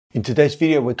In today's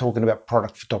video, we're talking about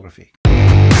product photography.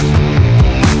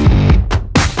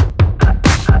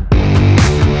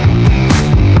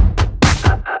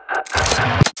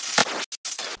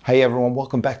 Hey everyone,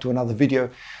 welcome back to another video.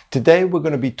 Today we're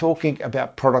going to be talking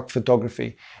about product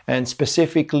photography, and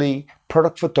specifically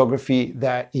product photography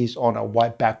that is on a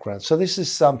white background. So this is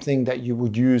something that you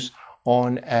would use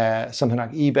on something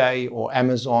like eBay or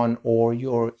Amazon or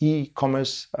your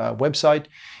e-commerce website.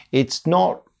 It's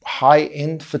not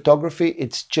high-end photography,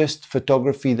 it's just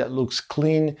photography that looks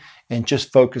clean and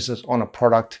just focuses on a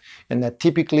product, and that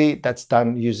typically that's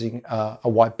done using a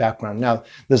white background. Now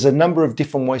there's a number of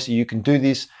different ways that you can do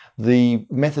this. The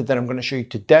method that I'm going to show you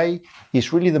today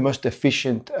is really the most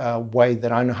efficient way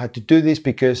that I know how to do this,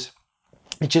 because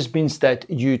it just means that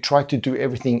you try to do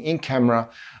everything in camera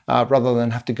rather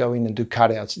than have to go in and do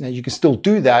cutouts. Now you can still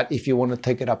do that if you want to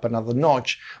take it up another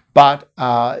notch, but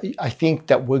I think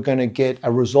that we're going to get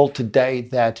a result today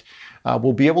that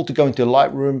we'll be able to go into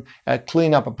Lightroom,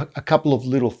 clean up a couple of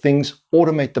little things,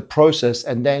 automate the process,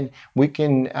 and then we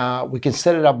can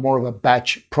set it up more of a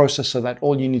batch process so that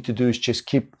all you need to do is just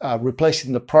keep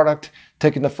replacing the product,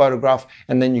 taking the photograph,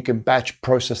 and then you can batch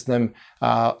process them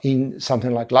in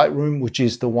something like Lightroom, which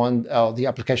is the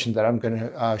application that I'm going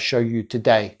to show you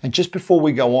today. And just before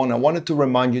we go on, I wanted to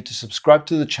remind you to subscribe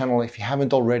to the channel if you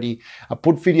haven't already. I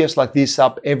put videos like this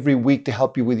up every week to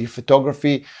help you with your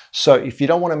photography. So if you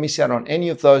don't want to miss out on any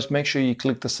of those, make sure you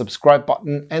click the subscribe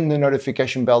button and the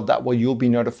notification bell. That way you'll be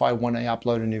notified when I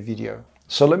upload a new video.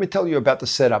 So let me tell you about the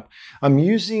setup. I'm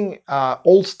using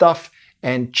old stuff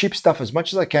and cheap stuff as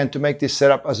much as I can to make this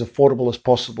setup as affordable as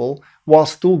possible while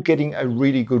still getting a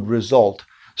really good result.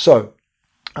 So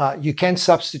you can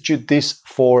substitute this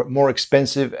for more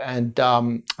expensive and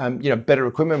better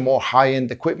equipment, more high-end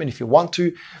equipment if you want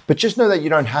to, but just know that you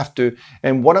don't have to.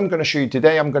 And what I'm going to show you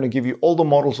today, I'm going to give you all the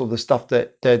models of the stuff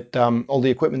all the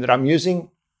equipment that I'm using.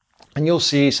 And you'll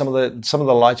see some of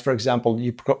the lights, for example,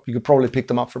 you could probably pick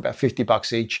them up for about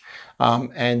 $50 each.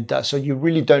 So you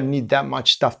really don't need that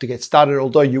much stuff to get started,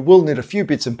 although you will need a few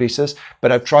bits and pieces,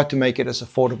 but I've tried to make it as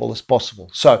affordable as possible.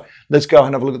 So let's go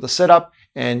and have a look at the setup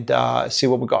and see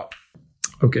what we got.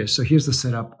 Okay, so here's the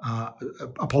setup.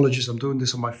 Apologies, I'm doing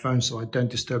this on my phone so I don't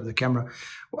disturb the camera.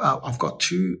 I've got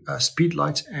two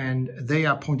Speedlights, and they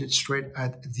are pointed straight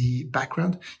at the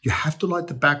background. You have to light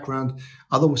the background,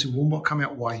 otherwise it will not come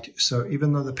out white. So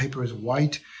even though the paper is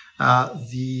white,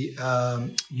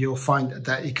 you'll find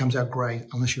that it comes out gray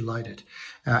unless you light it.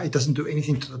 It doesn't do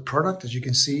anything to the product. As you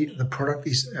can see, the product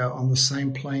is on the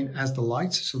same plane as the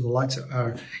lights. So the lights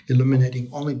are illuminating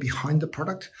only behind the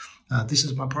product. This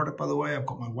is my product, by the way. I've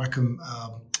got my Wacom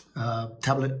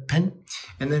tablet pen.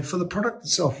 And then for the product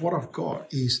itself, what I've got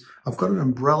is I've got an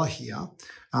umbrella here,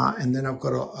 and then I've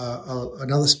got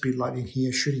another Speedlight in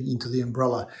here shooting into the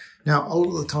umbrella. Now, a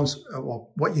lot of the times,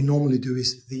 what you normally do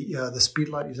is the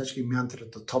Speedlight is actually mounted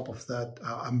at the top of that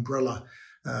umbrella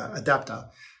adapter.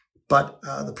 But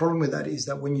the problem with that is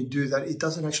that when you do that, it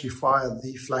doesn't actually fire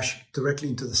the flash directly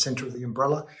into the center of the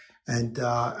umbrella. And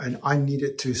I need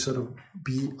it to sort of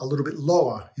be a little bit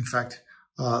lower, in fact,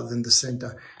 than the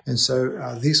center. And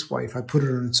so this way, if I put it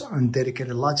on its own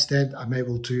dedicated light stand, I'm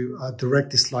able to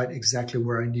direct this light exactly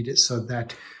where I need it so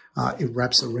that it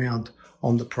wraps around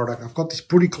on the product. I've got this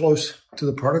pretty close to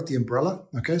the product, the umbrella.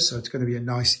 Okay, so it's going to be a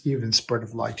nice even spread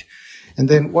of light. And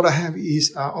then what I have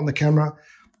is on the camera,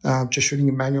 just shooting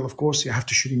in manual, of course. You have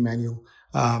to shoot in manual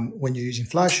when you're using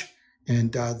flash.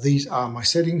 And these are my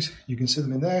settings. You can see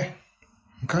them in there.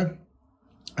 Okay.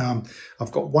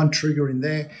 I've got one trigger in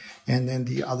there, and then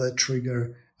the other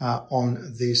trigger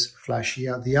on this flash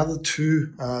here. The other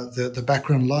two, the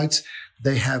background lights,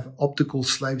 they have optical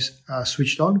slaves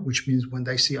switched on, which means when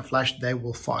they see a flash, they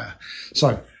will fire.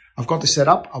 So I've got this set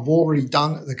up. I've already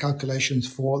done the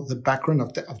calculations for the background.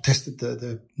 I've tested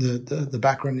the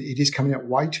background. It is coming out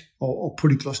white or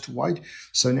pretty close to white.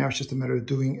 So now it's just a matter of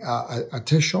doing a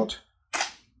test shot.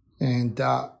 And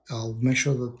I'll make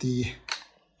sure that the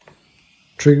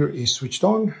trigger is switched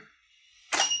on.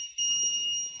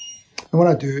 And when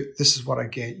I do, this is what I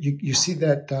get. You see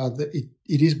that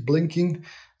it is blinking.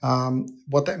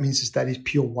 What that means is that is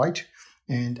pure white.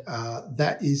 And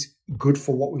that is good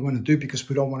for what we want to do, because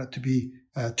we don't want it to be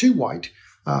too white.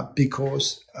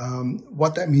 Because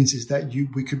what that means is that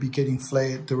we could be getting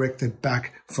flare directed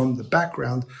back from the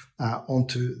background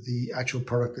onto the actual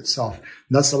product itself.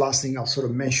 And that's the last thing I'll sort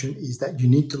of mention, is that you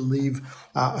need to leave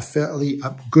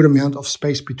a good amount of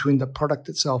space between the product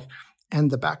itself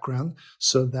and the background,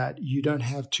 so that you don't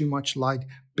have too much light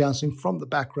bouncing from the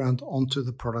background onto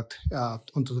the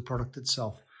product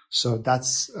itself. So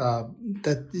that's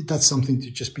that's something to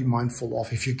just be mindful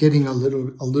of. If you're getting a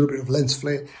little bit of lens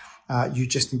flare, you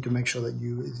just need to make sure that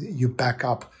you back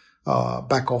off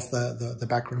the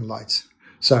background lights.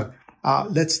 So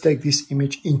let's take this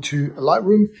image into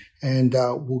Lightroom and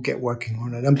we'll get working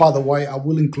on it. And by the way, I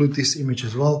will include this image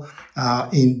as well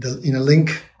in a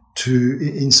link to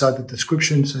inside the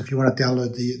description. So if you want to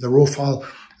download the raw file,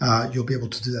 you'll be able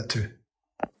to do that too.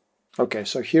 Okay,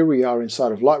 so here we are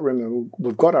inside of Lightroom and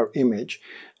we've got our image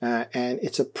and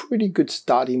it's a pretty good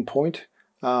starting point.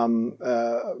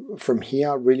 From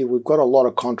here, really, we've got a lot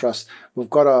of contrast. We've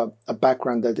got a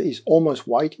background that is almost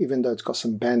white, even though it's got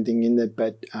some banding in it.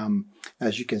 But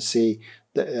as you can see,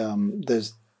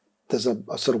 there's a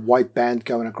sort of white band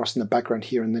going across in the background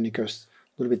here, and then it goes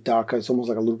a little bit darker. It's almost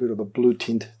like a little bit of a blue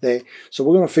tint there. So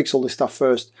we're going to fix all this stuff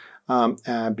first.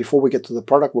 Before we get to the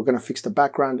product, we're going to fix the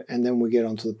background and then we get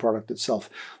onto the product itself.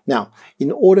 Now,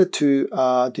 in order to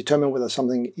determine whether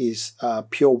something is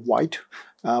pure white,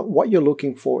 what you're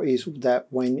looking for is that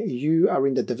when you are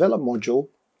in the develop module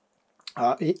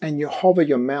and you hover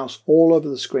your mouse all over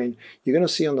the screen, you're going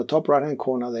to see on the top right hand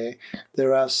corner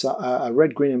there are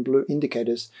red, green and blue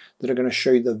indicators that are going to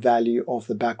show you the value of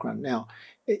the background. Now,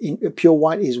 pure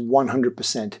white is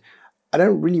 100%. I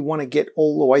don't really want to get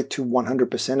all the way to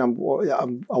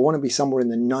 100%. I want to be somewhere in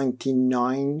the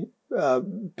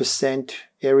 99%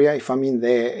 area. If I'm in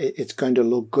there, it's going to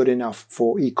look good enough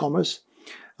for e-commerce.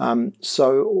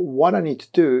 So what I need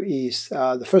to do is,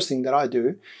 the first thing that I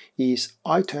do is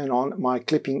I turn on my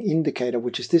clipping indicator,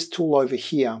 which is this tool over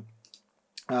here.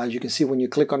 You can see when you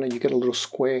click on it, you get a little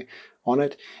square on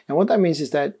it. And what that means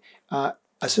is that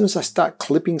as soon as I start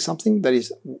clipping something, that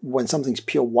is when something's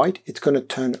pure white, it's going to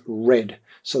turn red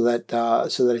so that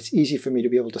it's easy for me to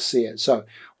be able to see it. So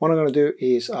what I'm going to do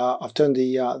is I've turned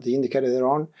the indicator there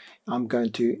on. I'm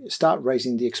going to start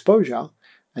raising the exposure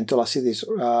until I see these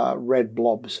red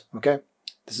blobs. Okay,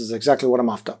 this is exactly what I'm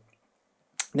after.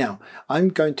 Now I'm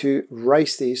going to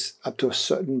raise this up to a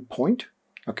certain point.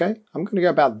 Okay, I'm going to go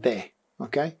about there.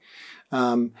 Okay,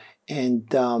 and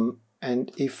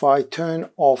if I turn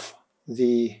off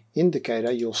the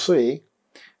indicator, you'll see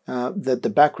that the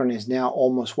background is now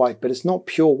almost white, but it's not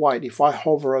pure white. If I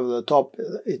hover over the top,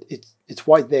 it's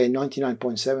white there,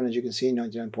 99.7, as you can see,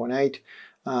 99.8.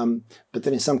 But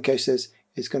then in some cases,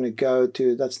 it's going to go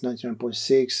to, that's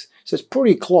 99.6. So it's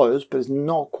pretty close, but it's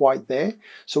not quite there.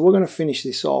 So we're going to finish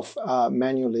this off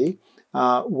manually.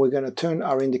 We're going to turn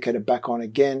our indicator back on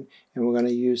again, and we're going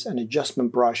to use an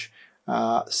adjustment brush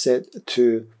set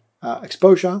to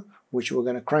exposure, which we're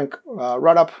going to crank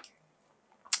right up.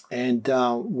 And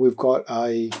we've got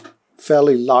a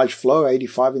fairly large flow,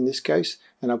 85 in this case,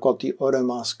 and I've got the auto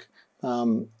mask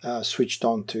switched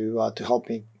on to help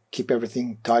me keep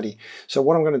everything tidy. So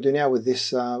what I'm going to do now with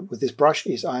this brush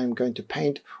is I am going to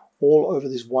paint all over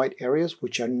these white areas,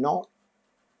 which are not,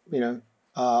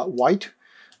 white,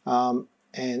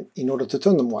 and in order to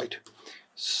turn them white.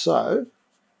 So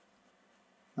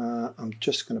I'm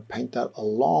just going to paint that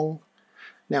along.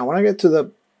 Now, when I get to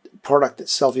the product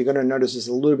itself, you're going to notice there's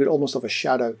a little bit almost of a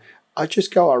shadow. I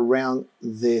just go around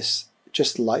this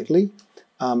just lightly.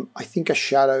 I think a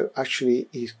shadow actually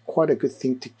is quite a good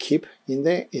thing to keep in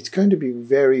there. It's going to be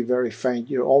very, very faint.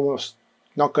 You're almost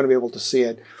not going to be able to see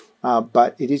it,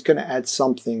 but it is going to add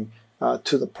something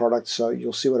to the product. So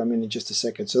you'll see what I mean in just a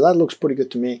second. So that looks pretty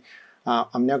good to me.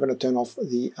 I'm now going to turn off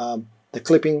the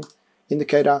clipping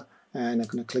indicator, and I'm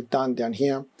going to click done down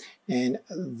here. And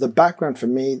the background for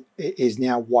me is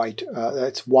now white.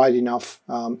 It's wide enough.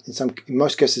 In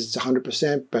most cases it's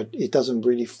 100%, but it doesn't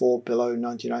really fall below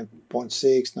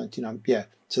 99.6, 99. Yeah,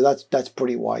 so that's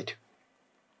pretty white.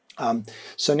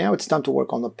 So now it's time to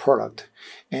work on the product.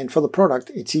 And for the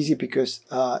product, it's easy because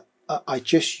I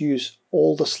just use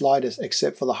all the sliders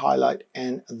except for the highlight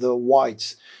and the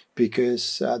whites,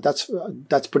 because that's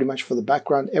pretty much for the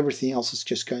background. Everything else is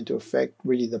just going to affect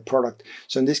really the product.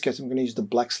 So in this case, I'm going to use the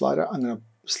black slider. I'm going to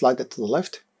slide that to the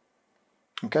left.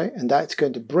 Okay, and that's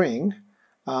going to bring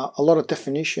a lot of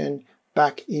definition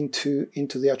back into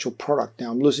the actual product.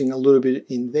 Now I'm losing a little bit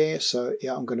in there, so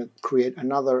yeah, I'm going to create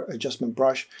another adjustment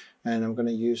brush, and I'm going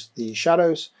to use the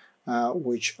shadows,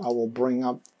 which I will bring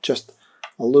up just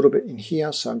a little bit in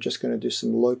here. So I'm just going to do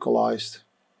some localized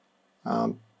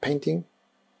painting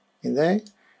in there,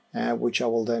 which I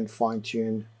will then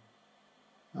fine-tune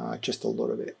just a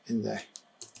little bit in there.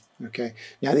 Okay.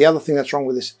 Now the other thing that's wrong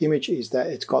with this image is that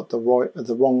it's got the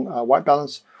wrong white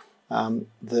balance.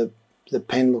 The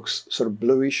pen looks sort of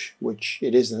bluish, which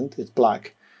it isn't. It's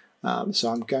black. So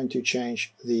I'm going to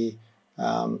change the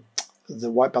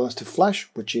the white balance to flash,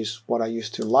 which is what I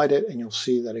used to light it, and you'll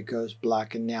see that it goes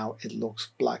black, and now it looks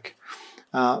black.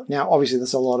 Now, obviously,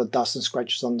 there's a lot of dust and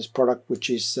scratches on this product, which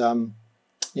is,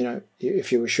 you know,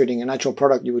 if you were shooting a natural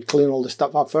product, you would clean all this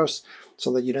stuff up first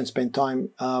so that you don't spend time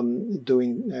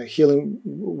doing healing,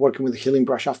 working with a healing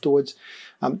brush afterwards.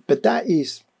 But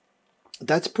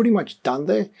that's pretty much done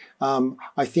there.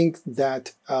 I think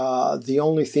that the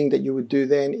only thing that you would do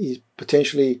then is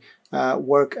potentially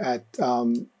work at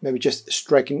maybe just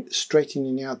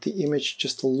straightening out the image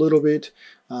just a little bit.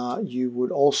 You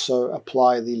would also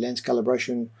apply the lens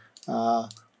calibration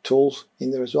tools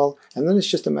in there as well. And then it's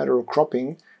just a matter of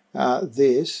cropping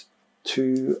this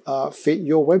to fit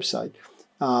your website.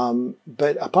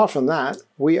 But apart from that,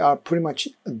 we are pretty much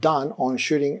done on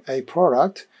shooting a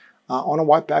product on a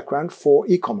white background for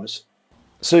e-commerce.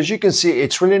 So as you can see,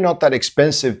 it's really not that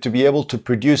expensive to be able to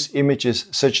produce images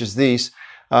such as these.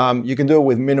 You can do it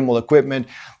with minimal equipment.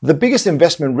 The biggest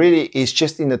investment really is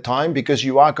just in the time, because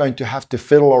you are going to have to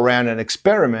fiddle around and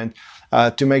experiment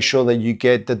to make sure that you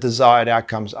get the desired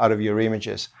outcomes out of your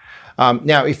images.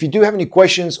 Now, if you do have any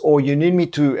questions or you need me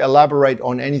to elaborate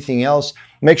on anything else,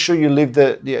 make sure you leave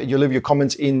your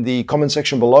comments in the comment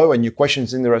section below and your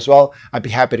questions in there as well. I'd be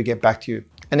happy to get back to you.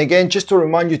 And again, just to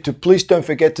remind you to please don't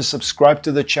forget to subscribe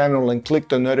to the channel and click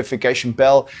the notification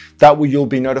bell. That way you'll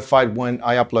be notified when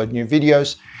I upload new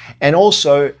videos. And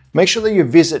also make sure that you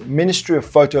visit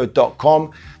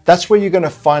ministryoffphoto.com. That's where you're going to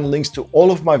find links to all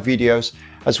of my videos,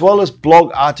 as well as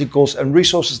blog articles and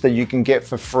resources that you can get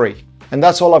for free. And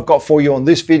that's all I've got for you on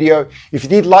this video. If you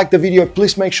did like the video,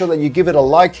 please make sure that you give it a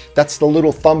like. That's the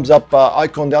little thumbs up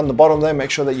icon down the bottom there.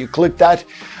 Make sure that you click that.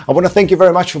 I want to thank you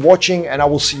very much for watching, and I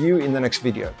will see you in the next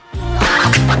video.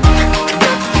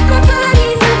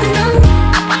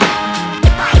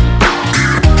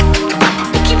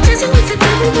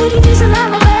 Everybody, there's a lot.